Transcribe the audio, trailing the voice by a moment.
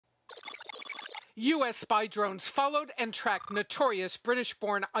U.S. spy drones followed and tracked notorious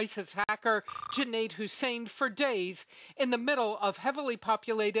British-born ISIS hacker Junaid Hussain for days in the middle of heavily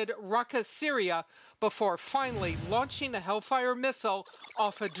populated Raqqa, Syria, before finally launching a Hellfire missile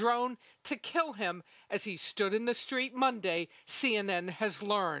off a drone to kill him as he stood in the street Monday, CNN has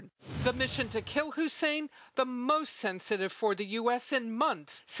learned. The mission to kill Hussain, the most sensitive for the U.S. in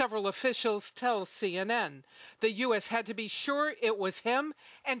months, several officials tell CNN. The U.S. had to be sure it was him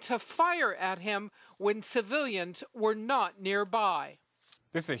and to fire at him when civilians were not nearby.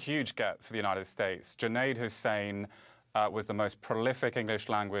 This is a huge get for the United States. Junaid Hussain was the most prolific English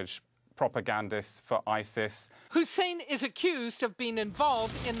language propagandist for ISIS. Hussain is accused of being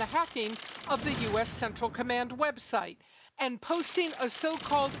involved in the hacking of the U.S. Central Command website and posting a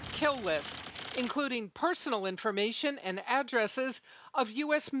so-called kill list, including personal information and addresses of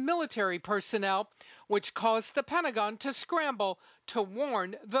U.S. military personnel, which caused the Pentagon to scramble to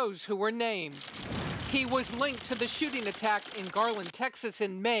warn those who were named. He was linked to the shooting attack in Garland, Texas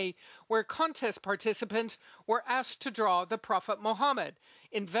in May, where contest participants were asked to draw the Prophet Muhammad.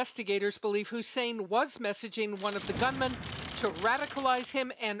 Investigators believe Hussain was messaging one of the gunmen to radicalize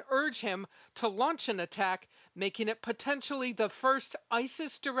him and urge him to launch an attack, making it potentially the first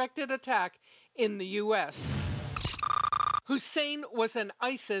ISIS-directed attack in the U.S. Hussain was an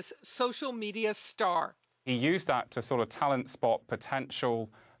ISIS social media star. He used that to sort of talent spot potential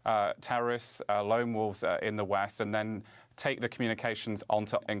terrorists, lone wolves in the West, and then take the communications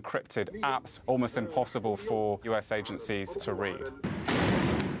onto encrypted apps, almost impossible for U.S. agencies to read.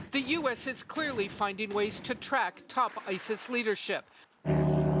 The U.S. is clearly finding ways to track top ISIS leadership.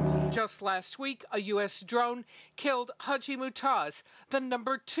 Just last week, a U.S. drone killed Haji Mutaz, the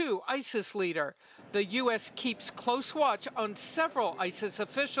 #2 ISIS leader. The U.S. keeps close watch on several ISIS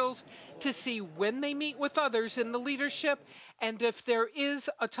officials to see when they meet with others in the leadership, and if there is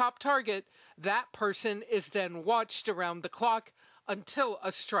a top target, that person is then watched around the clock until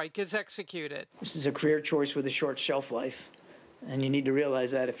a strike is executed. This is a career choice with a short shelf life, and you need to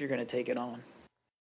realize that if you're going to take it on.